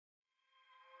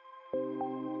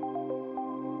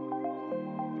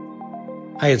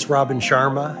Hi, it's Robin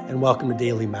Sharma, and welcome to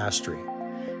Daily Mastery.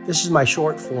 This is my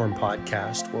short form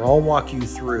podcast where I'll walk you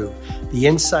through the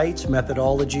insights,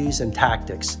 methodologies, and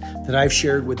tactics that I've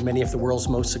shared with many of the world's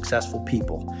most successful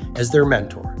people as their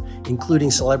mentor,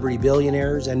 including celebrity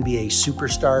billionaires, NBA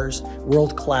superstars,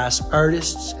 world-class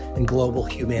artists, and global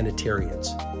humanitarians.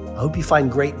 I hope you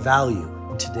find great value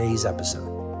in today's episode.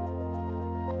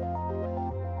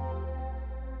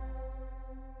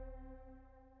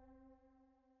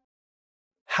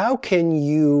 How can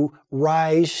you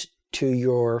rise to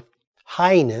your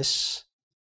highness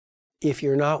if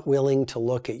you're not willing to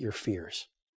look at your fears?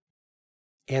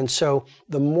 And so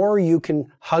the more you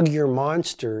can hug your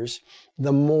monsters,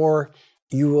 the more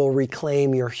you will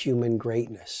reclaim your human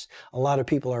greatness. A lot of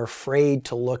people are afraid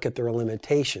to look at their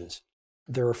limitations.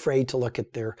 They're afraid to look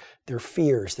at their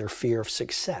fears, their fear of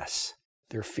success,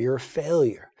 their fear of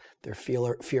failure, their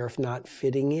fear of not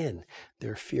fitting in,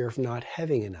 their fear of not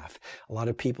having enough. A lot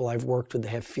of people I've worked with, they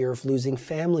have fear of losing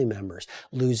family members,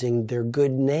 losing their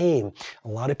good name. A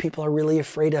lot of people are really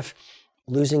afraid of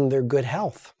losing their good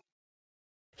health.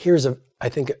 Here's I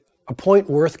think a point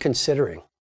worth considering.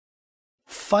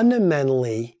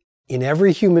 Fundamentally, in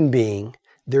every human being,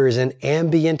 there is an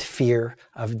ambient fear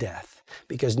of death.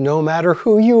 Because no matter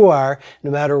who you are,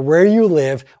 no matter where you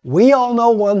live, we all know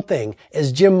one thing.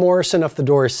 As Jim Morrison of The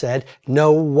Doors said,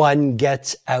 no one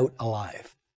gets out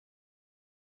alive.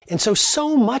 And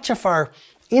so much of our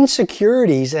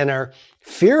insecurities and our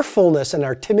fearfulness and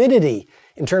our timidity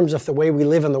in terms of the way we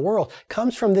live in the world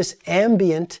comes from this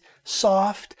ambient,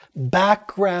 soft,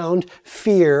 background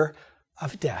fear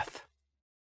of death.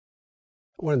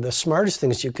 One of the smartest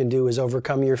things you can do is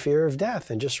overcome your fear of death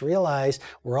and just realize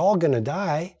we're all going to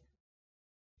die.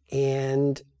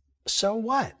 And so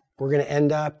what? We're going to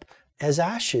end up as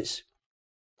ashes,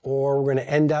 or we're going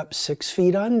to end up 6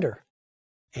 feet under.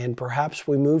 And perhaps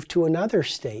we move to another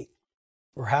state.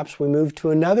 Perhaps we move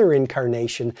to another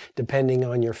incarnation, depending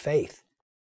on your faith.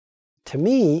 To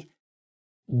me,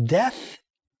 death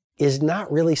is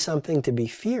not really something to be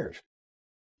feared.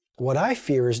 What I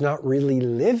fear is not really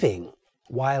living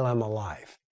while I'm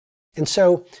alive. And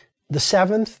so the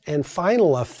seventh and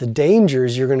final of the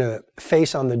dangers you're going to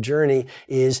face on the journey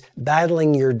is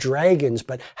battling your dragons.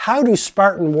 But how do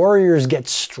Spartan warriors get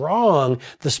strong?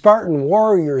 The Spartan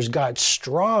warriors got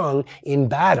strong in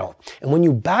battle. And when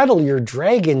you battle your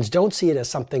dragons, don't see it as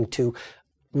something to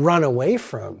run away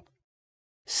from.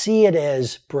 See it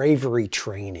as bravery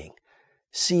training.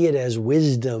 See it as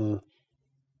wisdom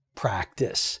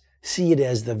practice. See it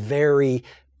as the very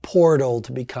portal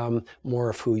to become more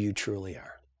of who you truly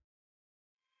are.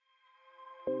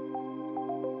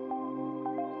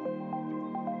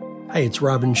 Hi, it's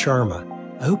Robin Sharma.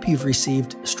 I hope you've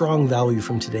received strong value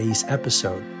from today's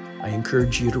episode. I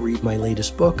encourage you to read my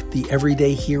latest book, The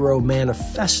Everyday Hero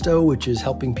Manifesto, which is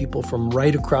helping people from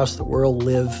right across the world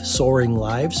live soaring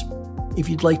lives. If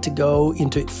you'd like to go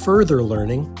into further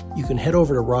learning, you can head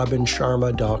over to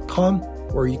robinsharma.com,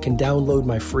 where you can download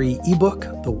my free ebook,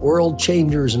 The World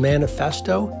Changers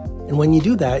Manifesto. And when you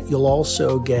do that, you'll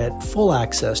also get full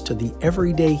access to the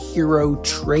Everyday Hero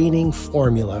Training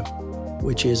Formula,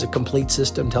 which is a complete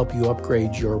system to help you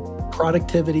upgrade your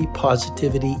productivity,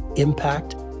 positivity,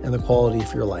 impact, and the quality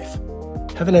of your life.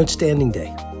 Have an outstanding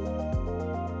day.